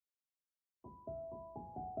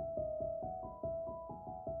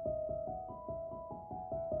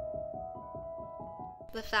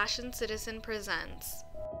The Fashion Citizen presents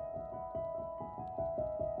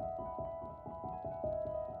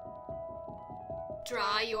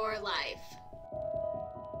Draw Your Life.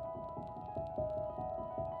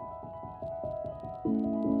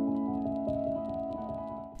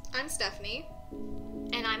 I'm Stephanie.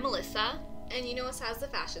 And I'm Melissa. And you know us as The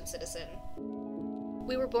Fashion Citizen.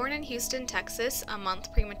 We were born in Houston, Texas, a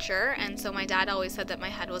month premature, and so my dad always said that my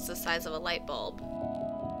head was the size of a light bulb.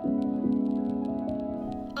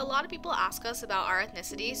 A lot of people ask us about our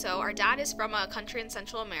ethnicity. So our dad is from a country in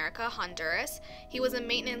Central America, Honduras. He was a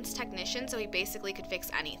maintenance technician, so he basically could fix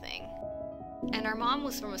anything. And our mom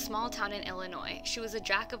was from a small town in Illinois. She was a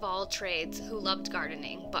jack of all trades who loved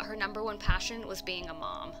gardening, but her number one passion was being a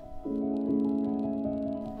mom.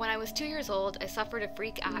 When I was 2 years old, I suffered a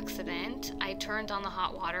freak accident. I turned on the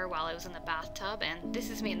hot water while I was in the bathtub, and this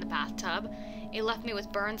is me in the bathtub. It left me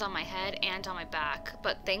with burns on my head and on my back,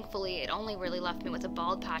 but thankfully it only really left me with a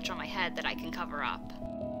bald patch on my head that I can cover up.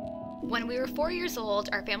 When we were 4 years old,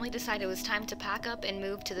 our family decided it was time to pack up and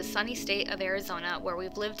move to the sunny state of Arizona, where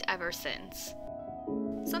we've lived ever since.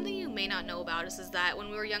 Something you may not know about us is that when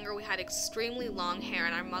we were younger, we had extremely long hair,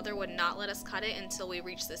 and our mother would not let us cut it until we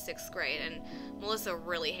reached the 6th grade, and Melissa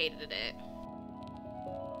really hated it.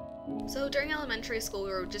 So during elementary school,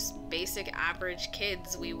 we were just basic average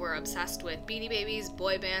kids. We were obsessed with Beanie Babies,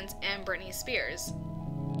 boy bands, and Britney Spears.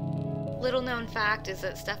 Little known fact is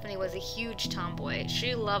that Stephanie was a huge tomboy.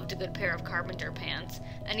 She loved a good pair of carpenter pants,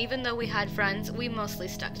 and even though we had friends, we mostly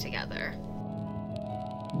stuck together.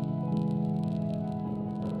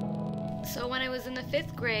 So when I was in the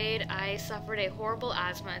 5th grade, I suffered a horrible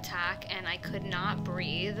asthma attack and I could not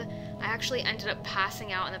breathe. I actually ended up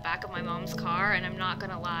passing out in the back of my mom's car, and I'm not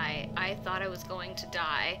gonna lie, I thought I was going to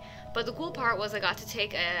die. But the cool part was I got to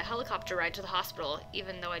take a helicopter ride to the hospital,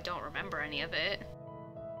 even though I don't remember any of it.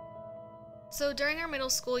 So during our middle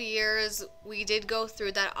school years, we did go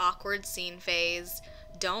through that awkward scene phase.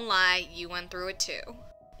 Don't lie, you went through it too.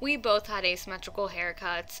 We both had asymmetrical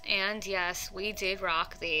haircuts, and yes, we did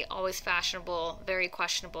rock the always fashionable, very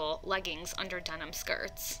questionable leggings under denim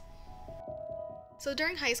skirts. So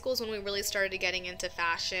during high school is when we really started getting into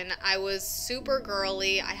fashion. I was super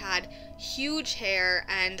girly, I had huge hair,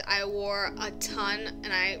 and I wore a ton,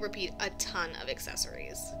 and I repeat, a ton of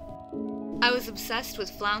accessories. I was obsessed with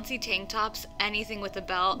flouncy tank tops, anything with a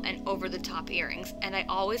belt, and over-the-top earrings, and I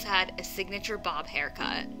always had a signature bob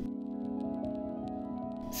haircut.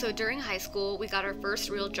 So during high school, we got our first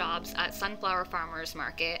real jobs at Sunflower Farmers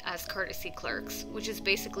Market as courtesy clerks, which is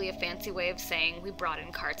basically a fancy way of saying we brought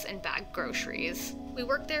in carts and bagged groceries. We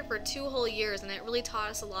worked there for 2 whole years, and it really taught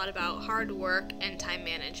us a lot about hard work and time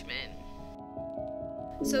management.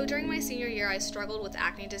 So during my senior year, I struggled with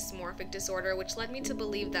acne dysmorphic disorder, which led me to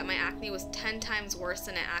believe that my acne was 10 times worse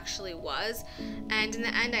than it actually was. And in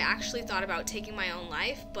the end, I actually thought about taking my own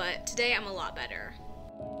life, but today I'm a lot better.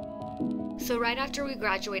 So right after we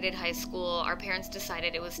graduated high school, our parents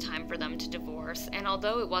decided it was time for them to divorce, and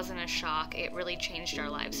although it wasn't a shock, it really changed our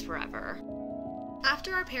lives forever.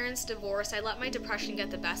 After our parents' divorce, I let my depression get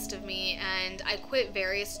the best of me, and I quit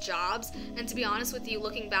various jobs, and to be honest with you,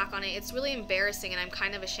 looking back on it, it's really embarrassing and I'm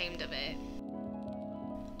kind of ashamed of it.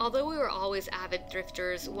 Although we were always avid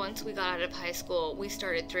thrifters, once we got out of high school, we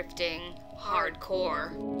started thrifting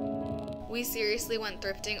hardcore. We seriously went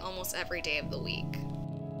thrifting almost every day of the week.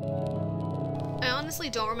 I honestly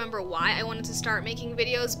don't remember why I wanted to start making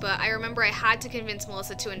videos, but I remember I had to convince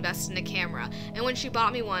Melissa to invest in a camera, and when she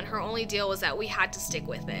bought me one, her only deal was that we had to stick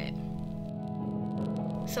with it.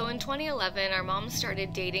 So in 2011, our mom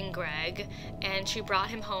started dating Greg, and she brought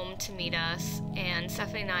him home to meet us, and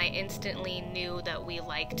Stephanie and I instantly knew that we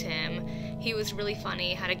liked him. He was really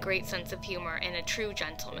funny, had a great sense of humor, and a true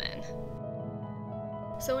gentleman.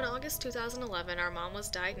 So in August 2011, our mom was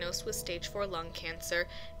diagnosed with stage 4 lung cancer,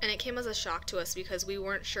 and it came as a shock to us because we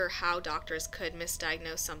weren't sure how doctors could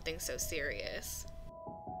misdiagnose something so serious.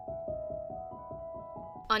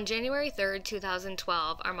 On January 3rd,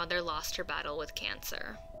 2012, our mother lost her battle with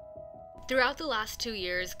cancer. Throughout the last 2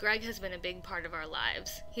 years, Greg has been a big part of our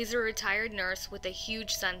lives. He's a retired nurse with a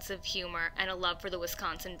huge sense of humor and a love for the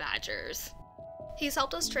Wisconsin Badgers. He's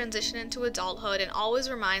helped us transition into adulthood and always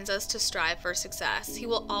reminds us to strive for success. He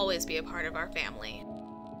will always be a part of our family.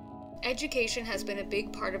 Education has been a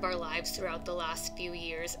big part of our lives throughout the last few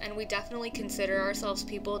years, and we definitely consider ourselves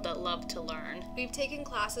people that love to learn. We've taken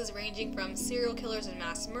classes ranging from serial killers and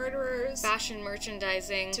mass murderers, fashion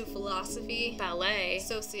merchandising, to philosophy, ballet,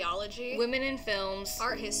 sociology, women in films,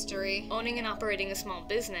 art history, owning and operating a small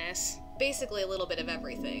business. Basically a little bit of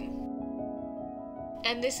everything.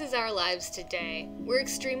 And this is our lives today. We're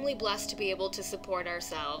extremely blessed to be able to support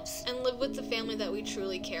ourselves. And live with the family that we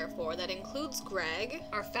truly care for. That includes Greg,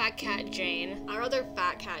 Our fat cat Jane, our other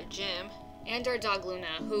fat cat Jim, and our dog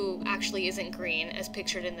Luna, who actually isn't green as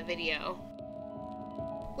pictured in the video.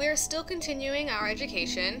 We are still continuing our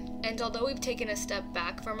education, And although we've taken a step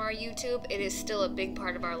back from our YouTube, it is still a big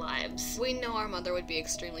part of our lives. we know our mother would be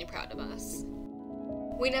extremely proud of us.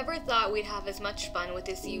 We never thought we'd have as much fun with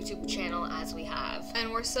this YouTube channel as we have.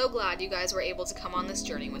 And we're so glad you guys were able to come on this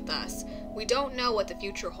journey with us. We don't know what the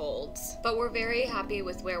future holds. But we're very happy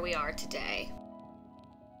with where we are today.